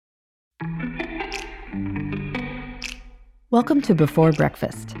Welcome to Before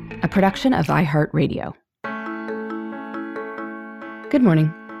Breakfast, a production of iHeartRadio. Good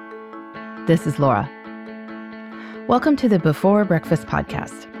morning. This is Laura. Welcome to the Before Breakfast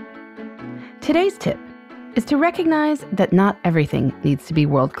podcast. Today's tip is to recognize that not everything needs to be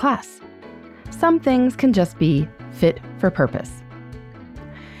world class. Some things can just be fit for purpose.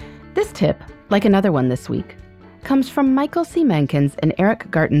 This tip, like another one this week, comes from Michael C. Mankins and Eric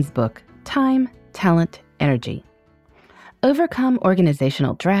Garten's book, Time, Talent, Energy. Overcome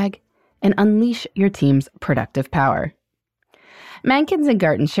organizational drag and unleash your team's productive power. Mankins and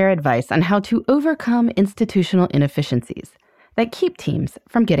Garten share advice on how to overcome institutional inefficiencies that keep teams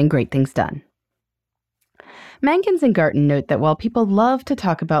from getting great things done. Mankins and Garten note that while people love to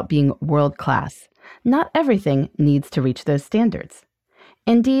talk about being world-class, not everything needs to reach those standards.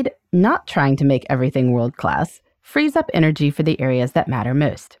 Indeed, not trying to make everything world-class frees up energy for the areas that matter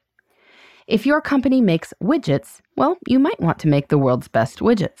most. If your company makes widgets, well, you might want to make the world's best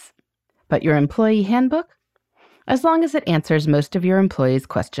widgets. But your employee handbook? As long as it answers most of your employees'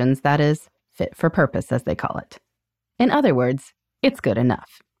 questions, that is, fit for purpose, as they call it. In other words, it's good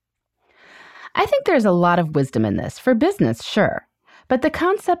enough. I think there's a lot of wisdom in this, for business, sure, but the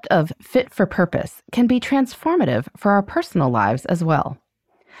concept of fit for purpose can be transformative for our personal lives as well.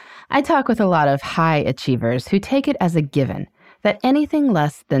 I talk with a lot of high achievers who take it as a given that anything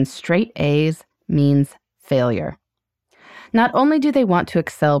less than straight A's means failure. Not only do they want to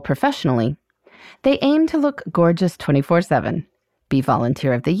excel professionally, they aim to look gorgeous 24/7, be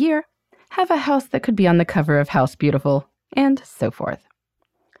volunteer of the year, have a house that could be on the cover of House Beautiful, and so forth.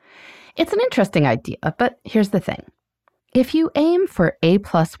 It's an interesting idea, but here's the thing. If you aim for A+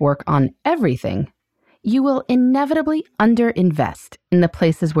 work on everything, you will inevitably underinvest in the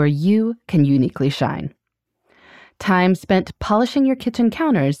places where you can uniquely shine. Time spent polishing your kitchen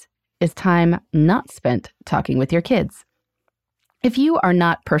counters is time not spent talking with your kids. If you are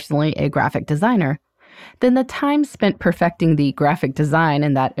not personally a graphic designer, then the time spent perfecting the graphic design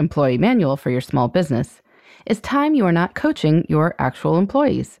in that employee manual for your small business is time you are not coaching your actual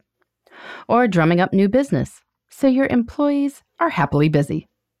employees or drumming up new business, so your employees are happily busy.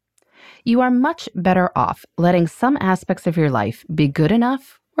 You are much better off letting some aspects of your life be good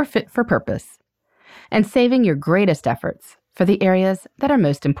enough or fit for purpose, and saving your greatest efforts for the areas that are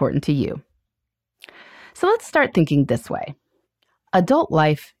most important to you. So let's start thinking this way. Adult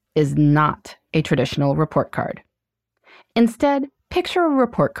life is not a traditional report card. Instead, picture a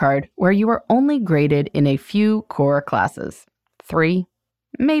report card where you are only graded in a few core classes, 3,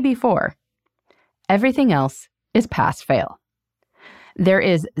 maybe 4. Everything else is pass-fail. There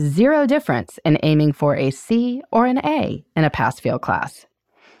is zero difference in aiming for a C or an A in a pass-fail class.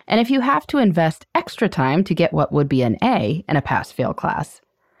 And if you have to invest extra time to get what would be an A in a pass-fail class,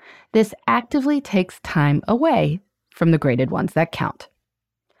 this actively takes time away from the graded ones that count.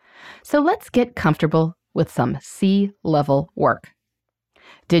 So let's get comfortable with some C-level work.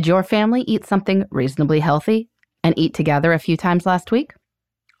 Did your family eat something reasonably healthy and eat together a few times last week?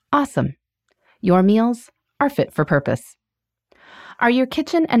 Awesome. Your meals are fit for purpose. Are your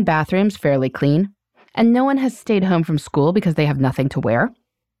kitchen and bathrooms fairly clean, and no one has stayed home from school because they have nothing to wear?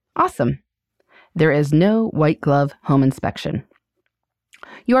 Awesome. There is no white glove home inspection.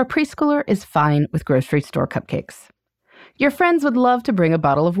 Your preschooler is fine with grocery store cupcakes. Your friends would love to bring a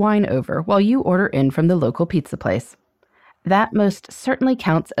bottle of wine over while you order in from the local pizza place. That most certainly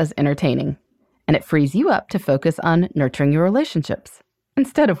counts as entertaining, and it frees you up to focus on nurturing your relationships,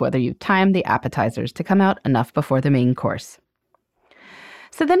 instead of whether you time the appetizers to come out enough before the main course.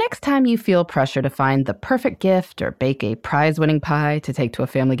 So the next time you feel pressure to find the perfect gift or bake a prize-winning pie to take to a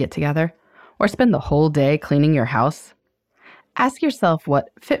family get-together, or spend the whole day cleaning your house, ask yourself what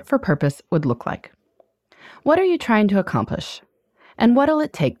fit for purpose would look like. What are you trying to accomplish? And what'll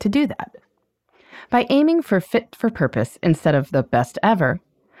it take to do that? By aiming for fit for purpose instead of the best ever,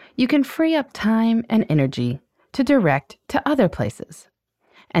 you can free up time and energy to direct to other places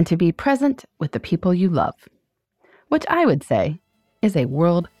and to be present with the people you love, which I would say is a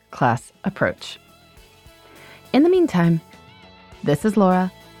world-class approach. In the meantime, this is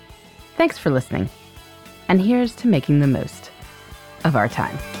Laura. Thanks for listening. And here's to making the most of our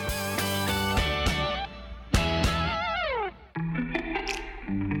time.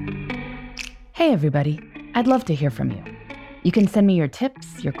 Hey everybody, I'd love to hear from you. You can send me your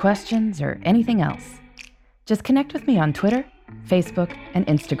tips, your questions, or anything else. Just connect with me on Twitter, Facebook, and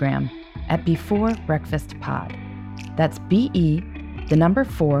Instagram at Before Breakfast Pod. That's BE, the number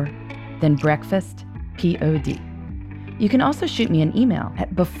 4, then breakfast, POD. You can also shoot me an email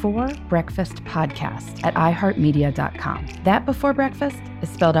at beforebreakfastpodcast@iheartmedia.com. That Before Breakfast is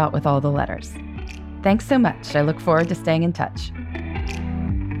spelled out with all the letters. Thanks so much. I look forward to staying in touch.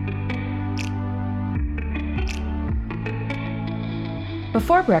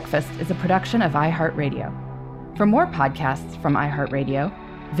 Before Breakfast is a production of iHeartRadio. For more podcasts from iHeartRadio,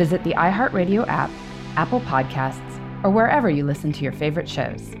 visit the iHeartRadio app, Apple Podcasts, or wherever you listen to your favorite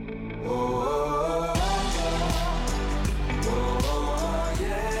shows.